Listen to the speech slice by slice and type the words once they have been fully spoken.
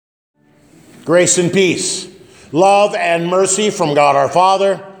Grace and peace, love and mercy from God our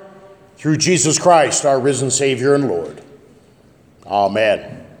Father, through Jesus Christ, our risen Savior and Lord.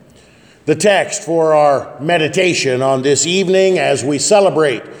 Amen. The text for our meditation on this evening as we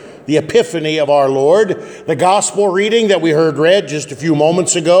celebrate the Epiphany of our Lord, the gospel reading that we heard read just a few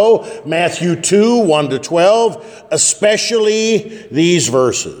moments ago, Matthew 2, 1-12, especially these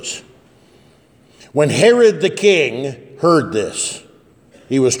verses. When Herod the king heard this,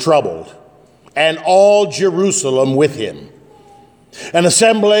 he was troubled, and all Jerusalem with him. And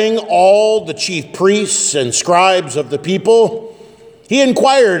assembling all the chief priests and scribes of the people, he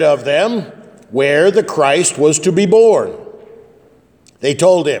inquired of them where the Christ was to be born. They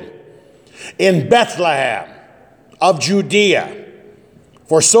told him, in Bethlehem of Judea,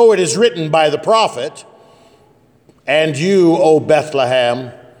 for so it is written by the prophet, and you, O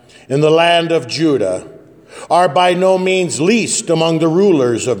Bethlehem, in the land of Judah, are by no means least among the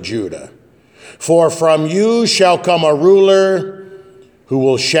rulers of Judah. For from you shall come a ruler who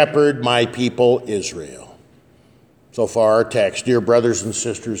will shepherd my people Israel. So far our text, dear brothers and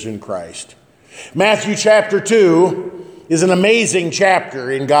sisters in Christ. Matthew chapter 2 is an amazing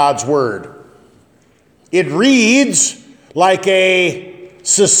chapter in God's Word. It reads like a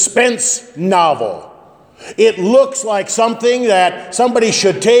suspense novel. It looks like something that somebody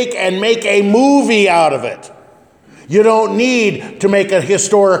should take and make a movie out of it. You don't need to make a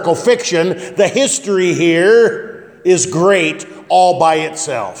historical fiction. The history here is great all by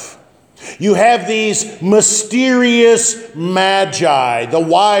itself. You have these mysterious magi, the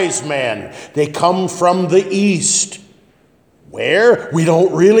wise men. They come from the east. Where? We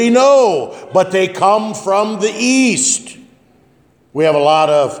don't really know, but they come from the east. We have a lot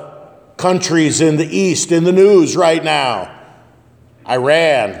of countries in the east in the news right now.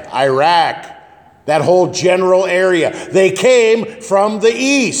 Iran, Iraq, that whole general area. They came from the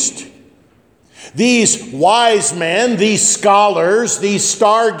east. These wise men, these scholars, these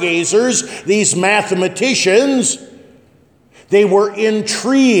stargazers, these mathematicians, they were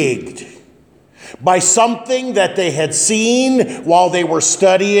intrigued by something that they had seen while they were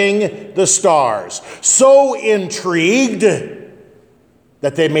studying the stars. So intrigued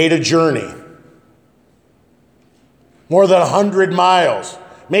that they made a journey. More than 100 miles,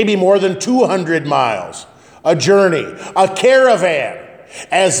 maybe more than 200 miles, a journey, a caravan,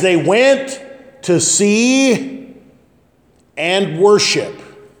 as they went to see and worship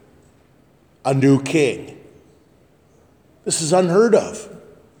a new king. This is unheard of.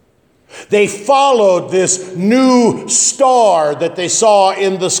 They followed this new star that they saw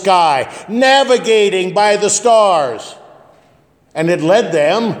in the sky, navigating by the stars. And it led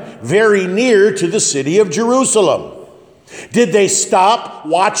them very near to the city of Jerusalem. Did they stop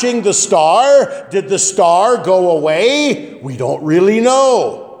watching the star? Did the star go away? We don't really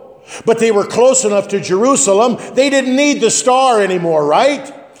know. But they were close enough to Jerusalem, they didn't need the star anymore,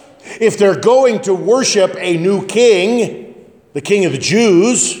 right? If they're going to worship a new king, the king of the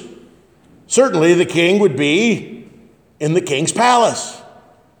Jews, certainly the king would be in the king's palace.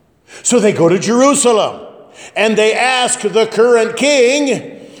 So they go to Jerusalem. And they ask the current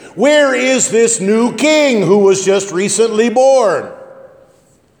king, where is this new king who was just recently born?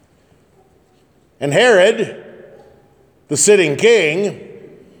 And Herod, the sitting king,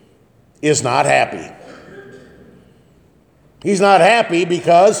 is not happy. He's not happy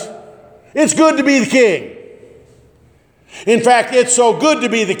because it's good to be the king. In fact, it's so good to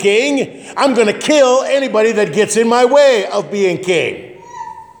be the king, I'm going to kill anybody that gets in my way of being king.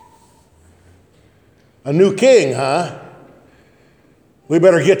 A new king, huh? We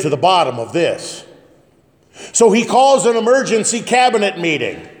better get to the bottom of this. So he calls an emergency cabinet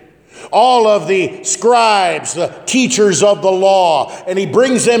meeting. All of the scribes, the teachers of the law, and he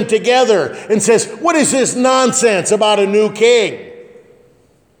brings them together and says, what is this nonsense about a new king?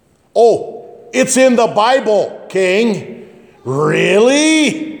 Oh, it's in the Bible, king.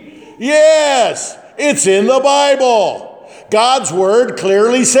 Really? Yes, it's in the Bible. God's word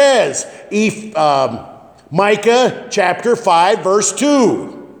clearly says, Micah chapter 5, verse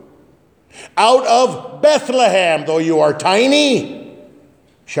 2. Out of Bethlehem, though you are tiny,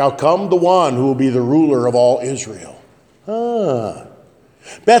 shall come the one who will be the ruler of all Israel.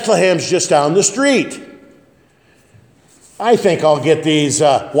 Bethlehem's just down the street. I think I'll get these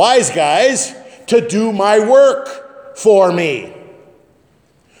wise guys to do my work for me.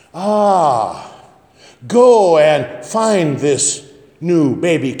 Go and find this new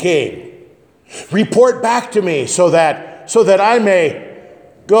baby king. Report back to me so that I may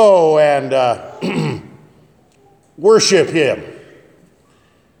go and worship him.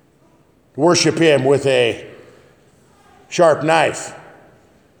 Worship him with a sharp knife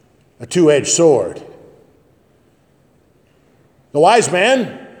a two-edged sword. The wise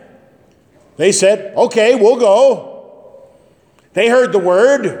men, they said, okay, we'll go. They heard the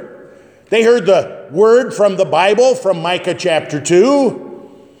word. They heard the word from the Bible, from Micah chapter 2.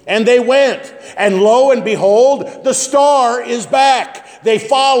 And they went, and lo and behold, the star is back. They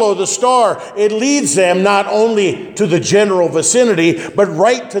follow the star. It leads them not only to the general vicinity, but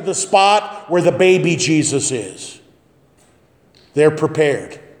right to the spot where the baby Jesus is. They're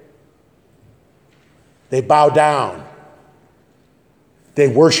prepared. They bow down. They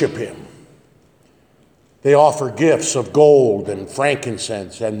worship him. They offer gifts of gold and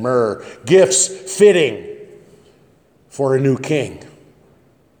frankincense and myrrh, gifts fitting for a new king.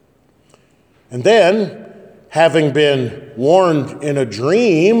 And then, having been warned in a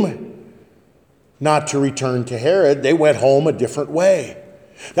dream not to return to Herod, they went home a different way.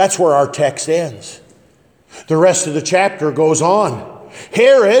 That's where our text ends. The rest of the chapter goes on.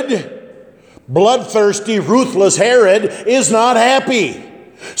 Herod, bloodthirsty, ruthless Herod, is not happy.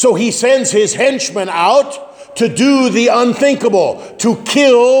 So he sends his henchmen out to do the unthinkable, to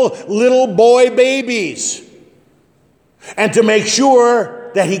kill little boy babies, and to make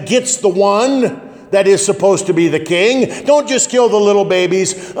sure that he gets the one that is supposed to be the king. Don't just kill the little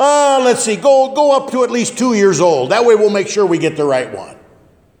babies. Let's see, go up to at least 2 years old. That way we'll make sure we get the right one.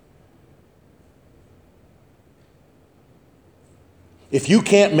 If you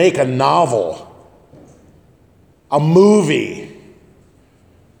can't make a novel, a movie,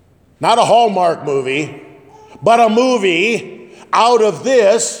 not a Hallmark movie, but a movie out of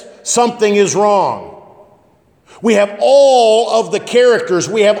this, something is wrong. We have all of the characters.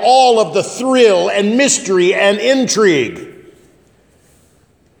 We have all of the thrill and mystery and intrigue.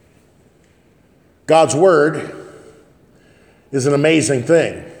 God's word is an amazing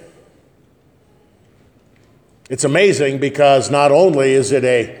thing. It's amazing because not only is it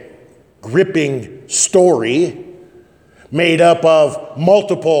a gripping story made up of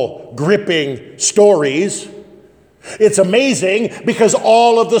multiple gripping stories, it's amazing because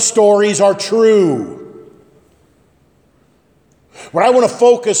all of the stories are true. What I want to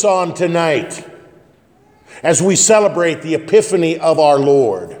focus on tonight as we celebrate the Epiphany of our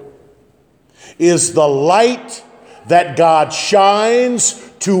Lord is the light that God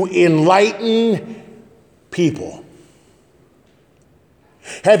shines to enlighten people.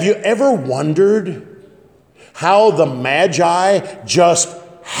 Have you ever wondered how the Magi just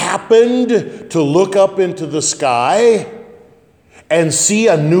happened to look up into the sky and see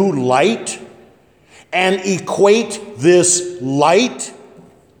a new light and equate this light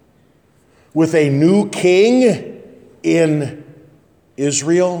with a new king in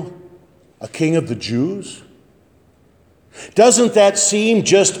Israel, a king of the Jews? Doesn't that seem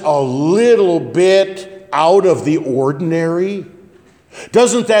just a little bit out of the ordinary?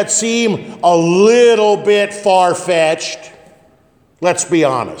 Doesn't that seem a little bit far-fetched? Let's be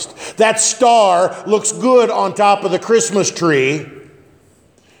honest. That star looks good on top of the Christmas tree,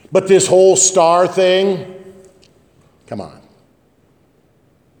 but this whole star thing, come on.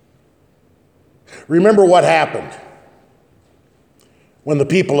 Remember what happened when the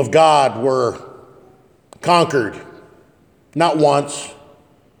people of God were conquered, not once,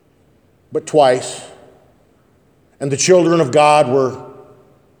 but twice, and the children of God were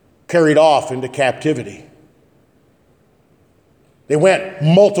carried off into captivity. They went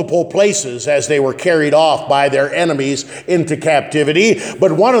multiple places as they were carried off by their enemies into captivity.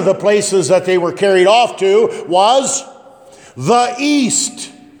 But one of the places that they were carried off to was the east.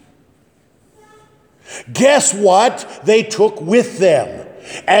 Guess what they took with them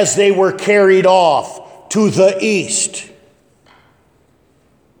as they were carried off to the east?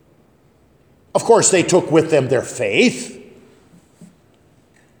 Of course, they took with them their faith.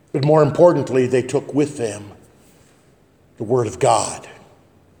 But more importantly, they took with them the Word of God.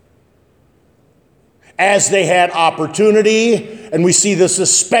 As they had opportunity, and we see this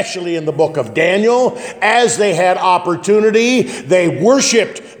especially in the book of Daniel, as they had opportunity, they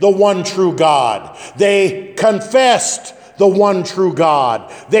worshiped the one true God. They confessed the one true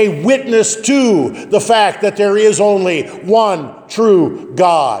God. They witnessed to the fact that there is only one true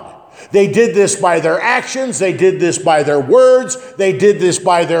God. They did this by their actions. They did this by their words. They did this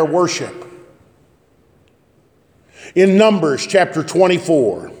by their worship. In Numbers chapter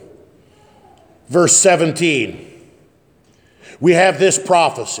 24, verse 17, we have this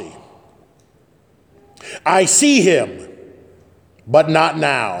prophecy. I see him, but not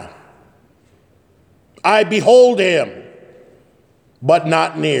now. I behold him, but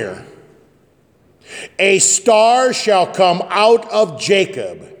not near. A star shall come out of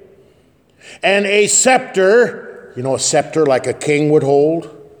Jacob, and a scepter, you know, a scepter like a king would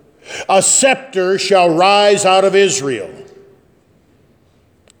hold, A scepter shall rise out of Israel.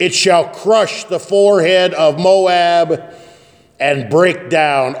 It shall crush the forehead of Moab and break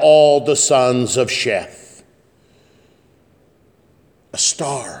down all the sons of Sheth. A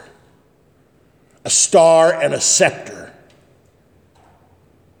star and a scepter.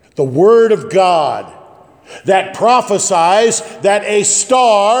 The word of God that prophesies that a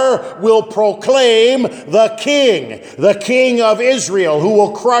star will proclaim the king of Israel, who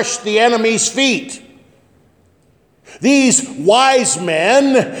will crush the enemy's feet. These wise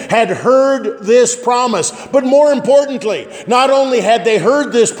men had heard this promise, but more importantly, not only had they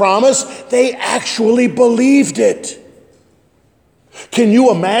heard this promise, they actually believed it. Can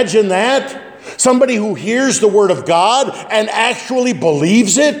you imagine that? Somebody who hears the word of God and actually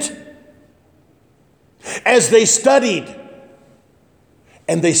believes it? As they studied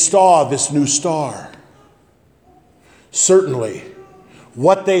and they saw this new star, certainly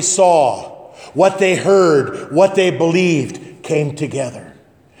what they saw, what they heard, what they believed came together.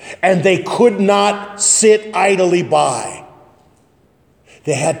 And they could not sit idly by.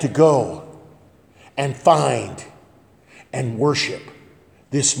 They had to go and find and worship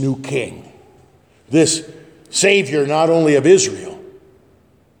this new king, this Savior not only of Israel,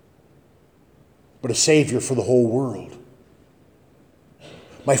 but a Savior for the whole world.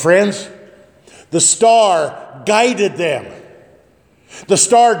 My friends, the star guided them. The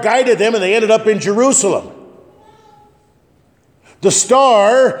star guided them, and they ended up in Jerusalem. The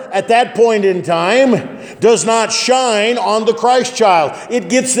star, at that point in time, does not shine on the Christ child. It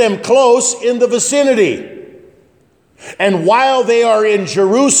gets them close in the vicinity. And while they are in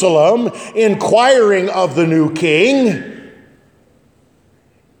Jerusalem, inquiring of the new king,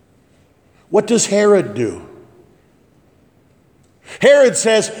 what does Herod do? Herod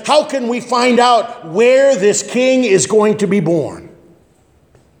says, how can we find out where this king is going to be born?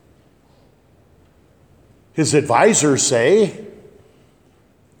 His advisors say,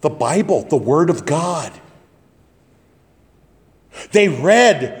 the Bible, the Word of God. They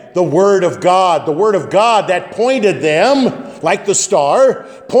read the Word of God that pointed them, like the star,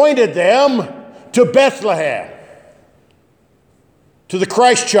 pointed them to Bethlehem, to the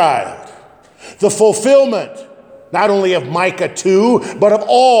Christ child. The fulfillment, not only of Micah 2, but of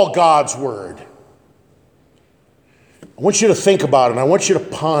all God's word. I want you to think about it, and I want you to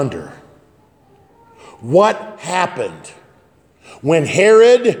ponder. What happened when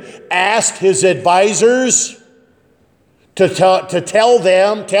Herod asked his advisors to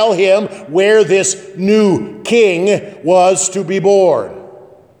tell him where this new king was to be born?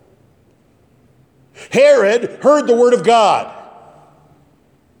 Herod heard the word of God.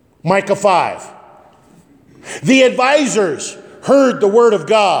 Micah 5. The advisors heard the word of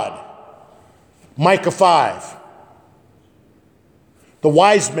God. Micah 5. The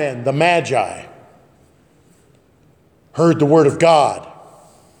wise men, the magi, heard the word of God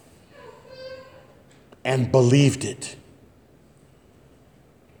and believed it.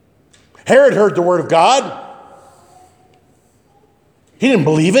 Herod heard the word of God. He didn't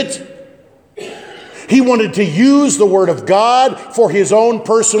believe it. He wanted to use the word of God for his own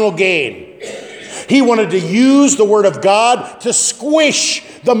personal gain. He wanted to use the word of God to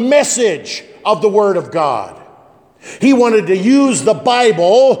squish the message of the word of God. He wanted to use the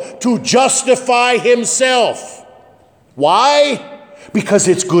Bible to justify himself. Why? Because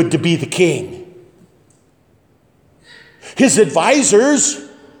it's good to be the king. His advisors,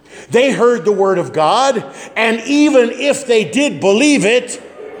 they heard the word of God, and even if they did believe it,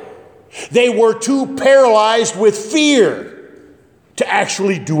 they were too paralyzed with fear to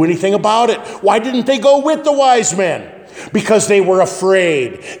actually do anything about it. Why didn't they go with the wise men? Because they were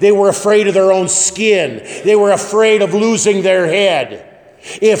afraid. They were afraid of their own skin. They were afraid of losing their head.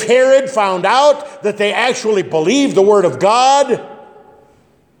 If Herod found out that they actually believed the word of God,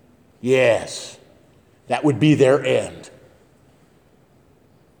 yes, that would be their end.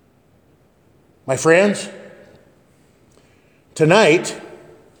 My friends, tonight,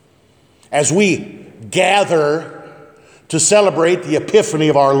 as we gather to celebrate the Epiphany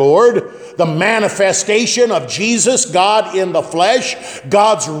of our Lord, the manifestation of Jesus, God in the flesh,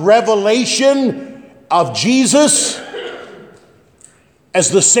 God's revelation of Jesus as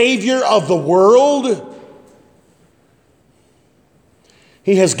the Savior of the world,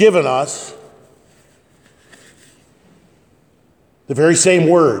 He has given us the very same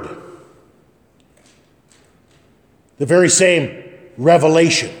word, the very same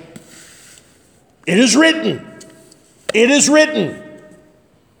revelation. It is written. It is written.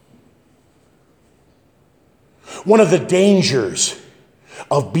 One of the dangers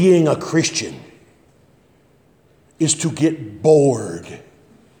of being a Christian is to get bored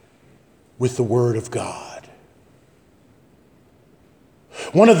with the Word of God.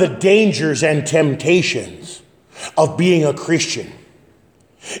 One of the dangers and temptations of being a Christian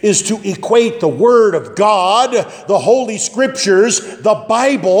is to equate the Word of God, the Holy Scriptures, the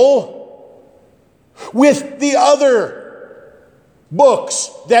Bible, with the other books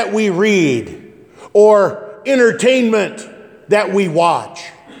that we read or entertainment that we watch.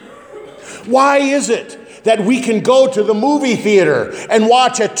 Why is it that we can go to the movie theater and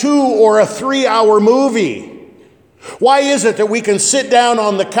watch a 2 or a 3-hour movie? Why is it that we can sit down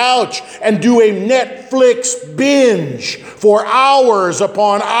on the couch and do a Netflix binge for hours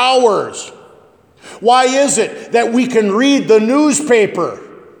upon hours? Why is it that we can read the newspaper,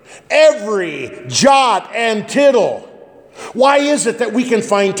 every jot and tittle? Why is it that we can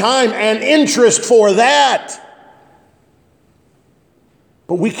find time and interest for that?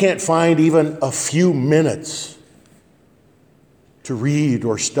 But we can't find even a few minutes to read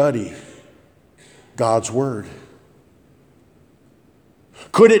or study God's Word.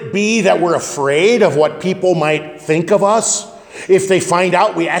 Could it be that we're afraid of what people might think of us if they find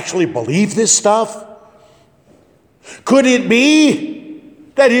out we actually believe this stuff? Could it be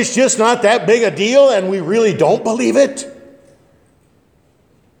that it's just not that big a deal and we really don't believe it?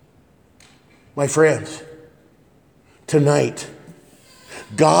 My friends, tonight,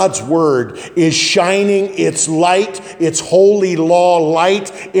 God's Word is shining its light, its holy law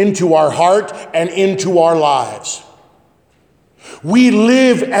light into our heart and into our lives. We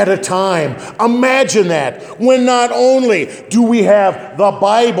live at a time, imagine that, when not only do we have the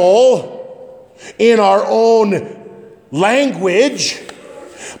Bible in our own language,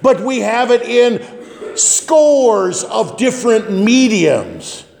 but we have it in scores of different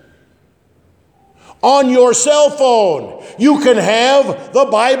mediums. On your cell phone, you can have the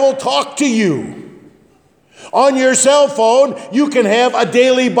Bible talk to you. On your cell phone, you can have a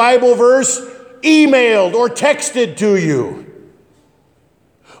daily Bible verse emailed or texted to you.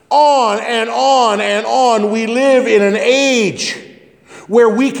 On and on and on, we live in an age where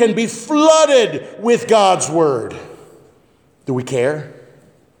we can be flooded with God's Word. Do we care?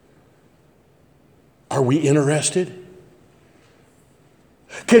 Are we interested?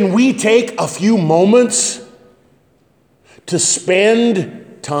 Can we take a few moments to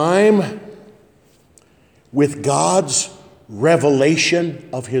spend time with God's revelation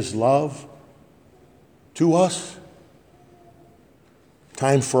of His love to us?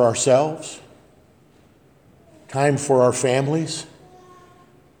 Time for ourselves, time for our families,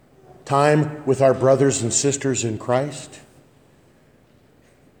 time with our brothers and sisters in Christ.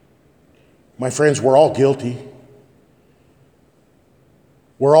 My friends, we're all guilty.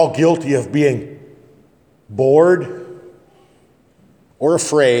 We're all guilty of being bored or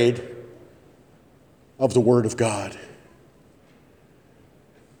afraid of the Word of God.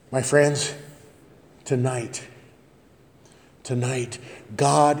 My friends, tonight,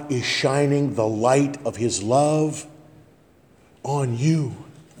 God is shining the light of His love on you.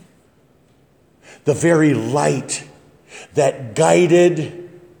 The very light that guided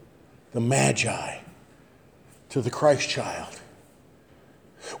the Magi to the Christ child,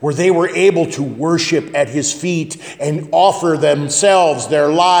 where they were able to worship at His feet and offer themselves, their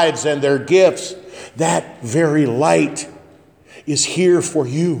lives, and their gifts. That very light is here for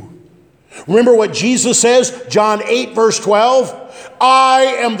you. Remember what Jesus says, John 8, verse 12? I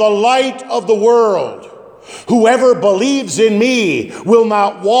am the light of the world. Whoever believes in me will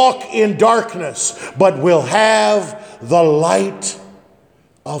not walk in darkness, but will have the light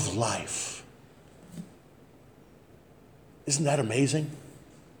of life. Isn't that amazing?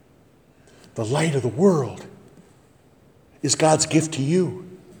 The light of the world is God's gift to you.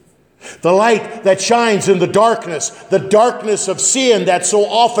 The light that shines in the darkness of sin that so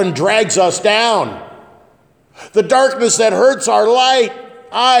often drags us down. The darkness that hurts our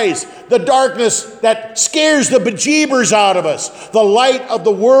eyes. The darkness that scares the bejeebers out of us. The light of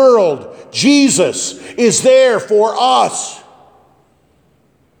the world, Jesus, is there for us.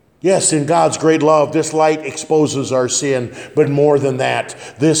 Yes, in God's great love, this light exposes our sin, but more than that,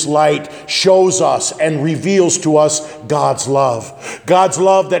 this light shows us and reveals to us God's love. God's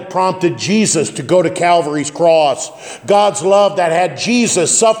love that prompted Jesus to go to Calvary's cross. God's love that had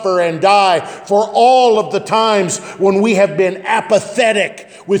Jesus suffer and die for all of the times when we have been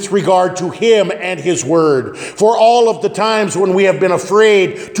apathetic with regard to Him and His Word. For all of the times when we have been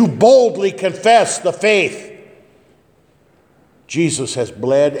afraid to boldly confess the faith. Jesus has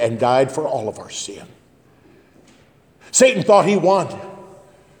bled and died for all of our sin. Satan thought he won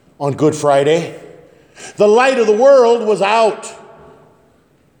on Good Friday. The light of the world was out.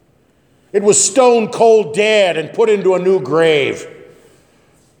 It was stone cold dead and put into a new grave.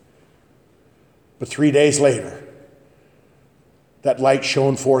 But 3 days later, that light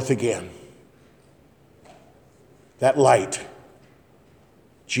shone forth again. That light,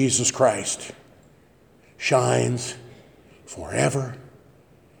 Jesus Christ, shines forever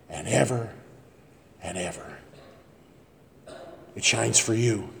and ever and ever. It shines for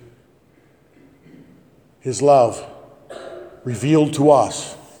you. His love revealed to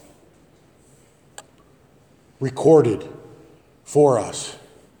us, recorded for us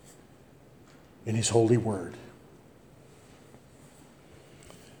in His holy word.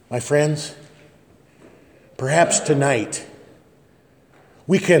 My friends, perhaps tonight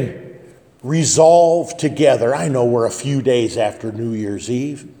we can resolve together. I know we're a few days after New Year's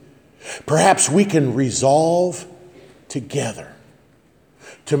Eve. Perhaps we can resolve together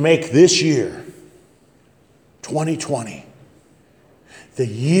to make this year, 2020, the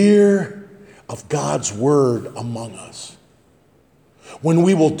year of God's word among us, when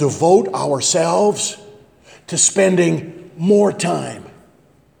we will devote ourselves to spending more time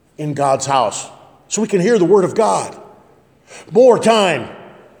in God's house so we can hear the word of God, more time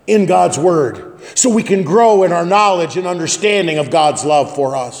in God's word so we can grow in our knowledge and understanding of God's love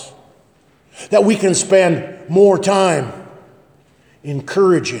for us, that we can spend more time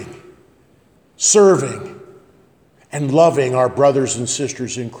encouraging, serving, and loving our brothers and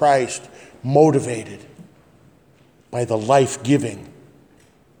sisters in Christ, motivated by the life-giving,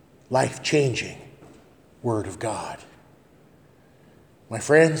 life-changing Word of God. My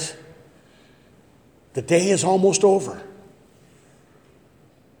friends, the day is almost over.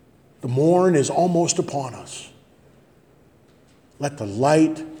 The morn is almost upon us. Let the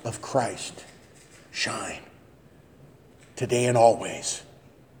light of Christ shine today and always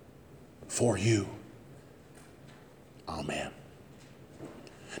for you. Amen.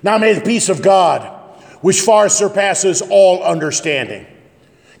 Now may the peace of God, which far surpasses all understanding,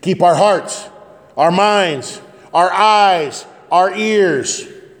 keep our hearts, our minds, our eyes, our ears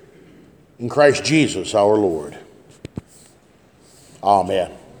in Christ Jesus our Lord.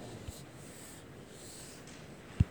 Amen.